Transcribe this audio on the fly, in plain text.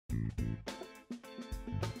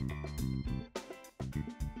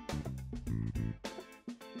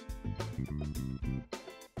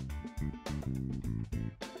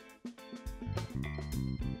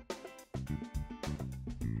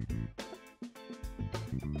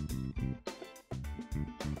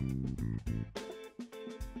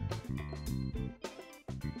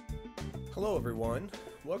Hello everyone,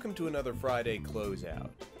 welcome to another Friday Closeout.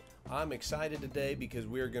 I'm excited today because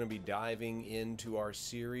we are going to be diving into our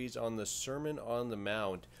series on the Sermon on the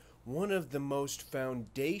Mount, one of the most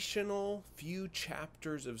foundational few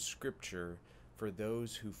chapters of Scripture for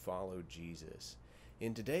those who follow Jesus.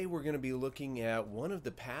 And today we're going to be looking at one of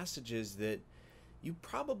the passages that you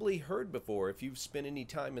probably heard before if you've spent any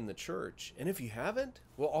time in the church. And if you haven't,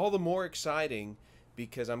 well, all the more exciting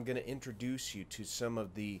because I'm going to introduce you to some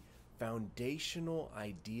of the foundational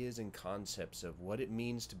ideas and concepts of what it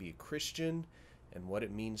means to be a Christian and what it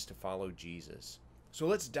means to follow Jesus. So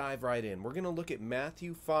let's dive right in. We're going to look at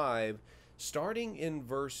Matthew 5, starting in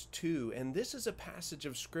verse 2, and this is a passage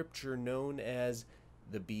of Scripture known as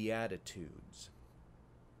the Beatitudes.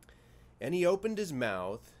 And he opened his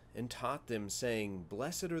mouth and taught them, saying,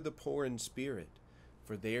 Blessed are the poor in spirit,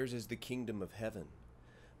 for theirs is the kingdom of heaven.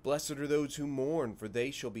 Blessed are those who mourn, for they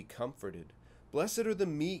shall be comforted. Blessed are the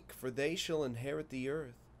meek, for they shall inherit the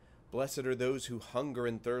earth. Blessed are those who hunger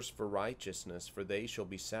and thirst for righteousness, for they shall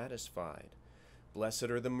be satisfied. Blessed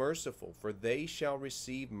are the merciful, for they shall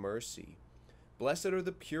receive mercy. Blessed are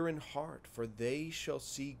the pure in heart, for they shall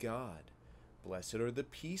see God. Blessed are the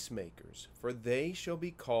peacemakers, for they shall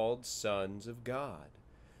be called sons of God.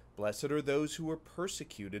 Blessed are those who are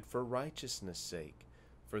persecuted for righteousness' sake,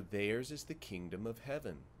 for theirs is the kingdom of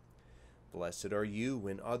heaven. Blessed are you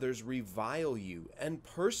when others revile you and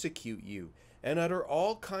persecute you and utter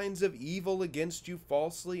all kinds of evil against you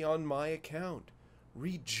falsely on my account.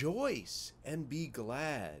 Rejoice and be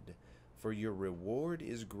glad, for your reward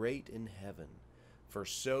is great in heaven. For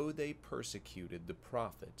so they persecuted the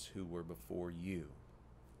prophets who were before you.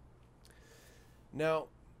 Now,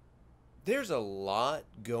 there's a lot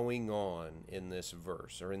going on in this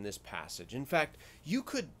verse or in this passage. In fact, you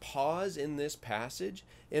could pause in this passage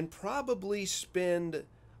and probably spend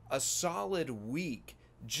a solid week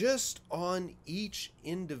just on each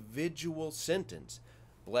individual sentence.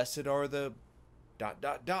 Blessed are the ...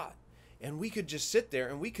 And we could just sit there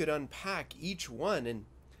and we could unpack each one, and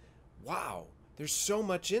wow, there's so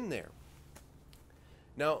much in there.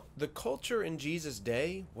 Now, the culture in Jesus'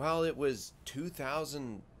 day, while it was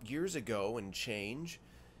 2,000 years ago and change,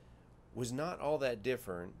 was not all that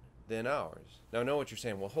different than ours. Now, I know what you're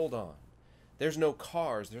saying. Well, hold on. There's no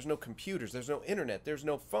cars, there's no computers, there's no internet, there's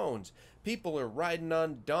no phones. People are riding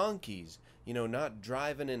on donkeys, not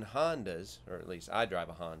driving in Hondas, or at least I drive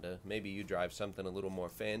a Honda. Maybe you drive something a little more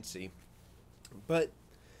fancy. But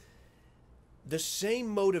the same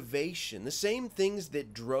motivation, the same things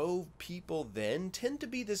that drove people then tend to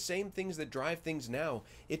be the same things that drive things now.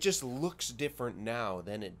 It just looks different now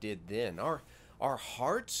than it did then. Our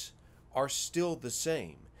hearts are still the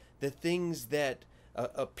same. The things that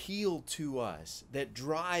appeal to us, that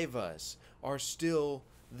drive us, are still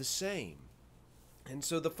the same. And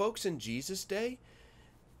so the folks in Jesus' day,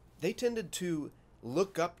 they tended to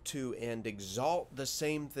look up to and exalt the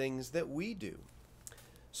same things that we do.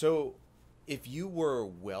 So if you were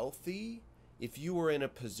wealthy, if you were in a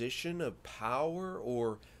position of power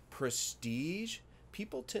or prestige,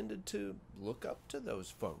 people tended to look up to those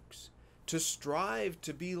folks, to strive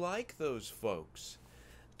to be like those folks.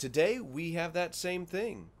 Today, we have that same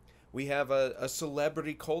thing. We have a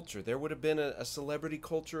celebrity culture. There would have been a celebrity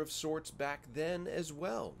culture of sorts back then as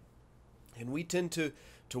well. And we tend to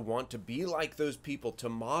want to be like those people, to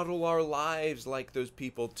model our lives like those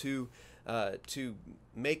people, to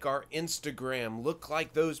make our Instagram look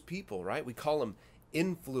like those people, right? We call them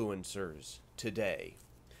influencers today.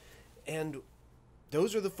 And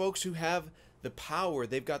those are the folks who have the power,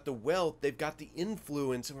 they've got the wealth, they've got the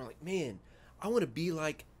influence, and we're like, man, I want to be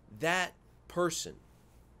like that person.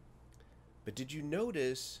 But did you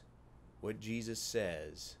notice what Jesus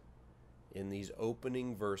says in these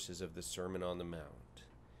opening verses of the Sermon on the Mount?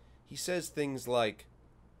 He says things like,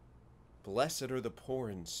 Blessed are the poor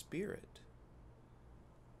in spirit.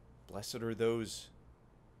 Blessed are those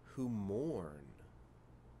who mourn.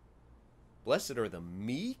 Blessed are the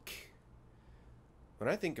meek. When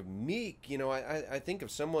I think of meek, I think of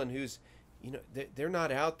someone who's, they're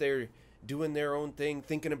not out there doing their own thing,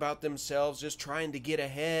 thinking about themselves, just trying to get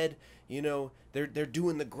ahead. They're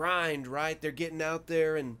doing the grind, right? They're getting out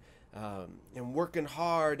there and working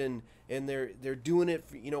hard, and they're doing it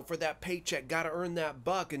for that paycheck. Got to earn that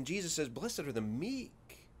buck. And Jesus says, "Blessed are the meek."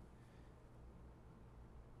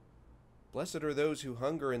 Blessed are those who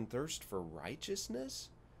hunger and thirst for righteousness.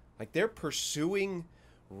 Like they're pursuing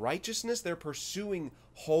righteousness, they're pursuing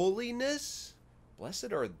holiness.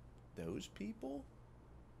 Blessed are those people?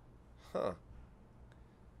 Huh.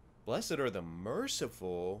 Blessed are the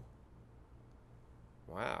merciful.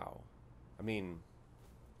 Wow. I mean,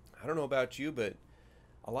 I don't know about you, but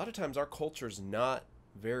a lot of times our culture's not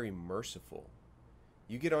very merciful.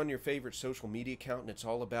 You get on your favorite social media account and it's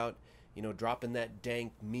all about, dropping that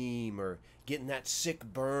dank meme or getting that sick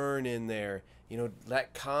burn in there.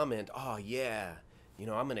 That comment, oh yeah, I'm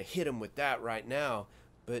going to hit him with that right now.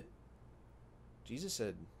 But Jesus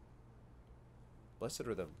said, blessed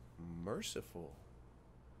are the merciful.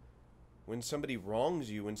 When somebody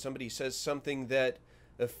wrongs you, when somebody says something that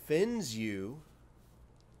offends you,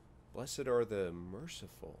 blessed are the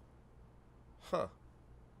merciful. Huh.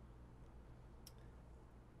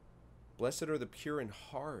 Blessed are the pure in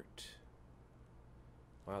heart.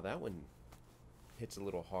 Wow, that one hits a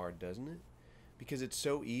little hard, doesn't it? Because it's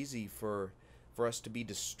so easy for us to be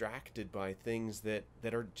distracted by things that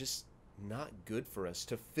are just not good for us,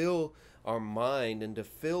 to fill our mind and to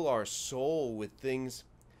fill our soul with things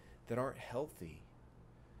that aren't healthy.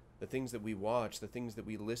 The things that we watch, the things that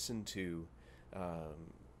we listen to,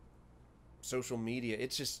 social media,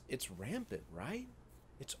 it's rampant, right?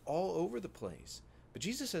 It's all over the place. But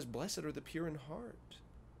Jesus says, blessed are the pure in heart.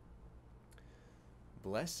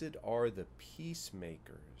 Blessed are the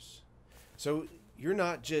peacemakers. So you're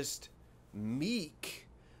not just meek,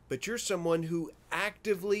 but you're someone who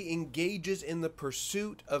actively engages in the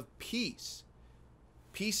pursuit of peace.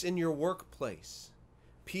 Peace in your workplace.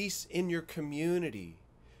 Peace in your community.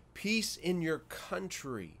 Peace in your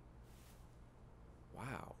country.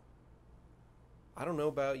 Wow. I don't know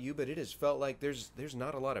about you, but it has felt like there's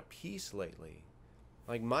not a lot of peace lately.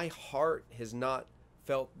 Like my heart has not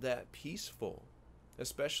felt that peaceful,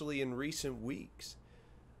 especially in recent weeks.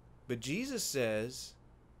 But Jesus says,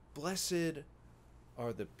 blessed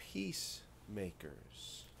are the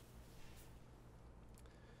peacemakers.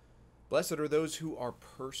 Blessed are those who are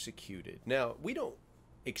persecuted. Now, we don't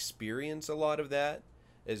experience a lot of that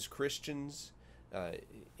as Christians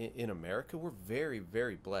in America. We're very,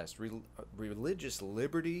 very blessed. Religious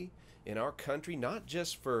liberty in our country, not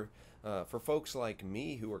just for folks like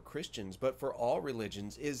me who are Christians, but for all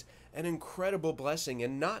religions, is an incredible blessing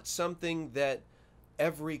and not something that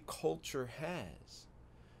every culture has.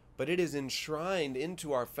 But it is enshrined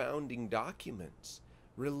into our founding documents,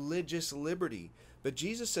 religious liberty. But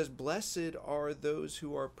Jesus says, blessed are those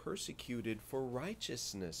who are persecuted for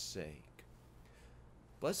righteousness' sake.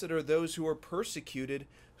 Blessed are those who are persecuted,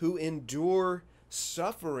 who endure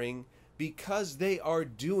suffering because they are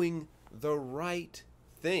doing the right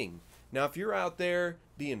thing. Now, if you're out there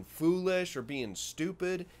being foolish or being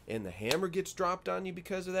stupid and the hammer gets dropped on you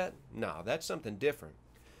because of that, no, that's something different.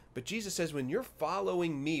 But Jesus says, when you're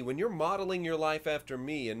following me, when you're modeling your life after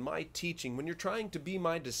me and my teaching, when you're trying to be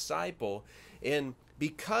my disciple, and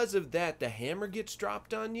because of that, the hammer gets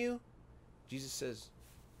dropped on you, Jesus says,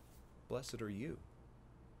 blessed are you.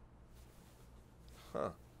 Huh.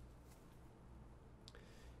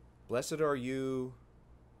 Blessed are you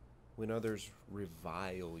when others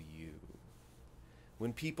revile you.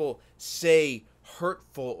 When people say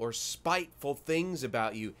hurtful or spiteful things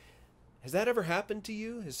about you. Has that ever happened to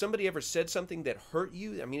you? Has somebody ever said something that hurt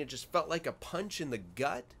you? I mean, it just felt like a punch in the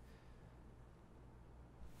gut.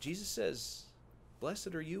 Jesus says,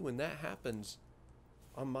 blessed are you when that happens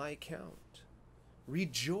on my account.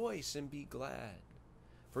 Rejoice and be glad.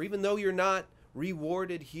 For even though you're not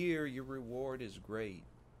rewarded here, your reward is great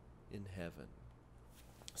in heaven.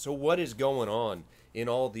 So what is going on in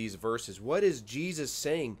all these verses? What is Jesus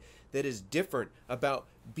saying that is different about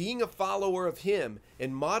being a follower of him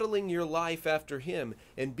and modeling your life after him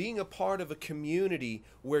and being a part of a community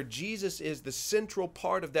where Jesus is the central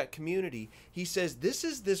part of that community? He says this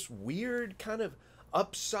is this weird kind of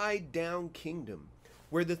upside down kingdom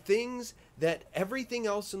where the things that everything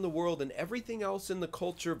else in the world and everything else in the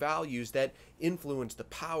culture values, that influence, the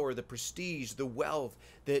power, the prestige, the wealth,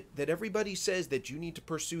 that everybody says that you need to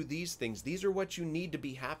pursue these things. These are what you need to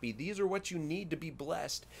be happy. These are what you need to be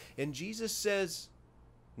blessed. And Jesus says,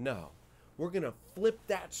 no, we're going to flip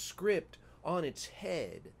that script on its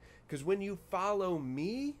head. Because when you follow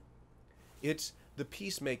me, it's the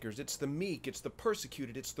peacemakers, it's the meek, it's the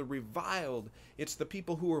persecuted, it's the reviled, it's the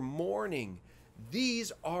people who are mourning.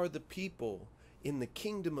 These are the people in the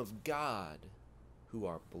kingdom of God who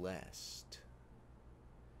are blessed.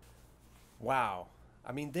 Wow.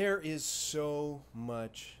 I mean, there is so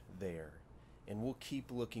much there. And we'll keep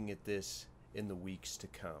looking at this in the weeks to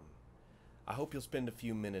come. I hope you'll spend a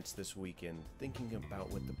few minutes this weekend thinking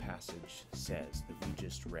about what the passage says that we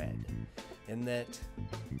just read, and that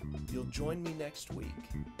you'll join me next week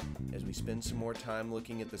as we spend some more time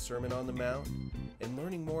looking at the Sermon on the Mount and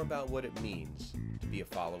learning more about what it means to be a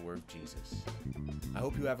follower of Jesus. I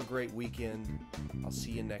hope you have a great weekend. I'll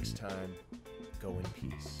see you next time. Go in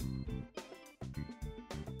peace.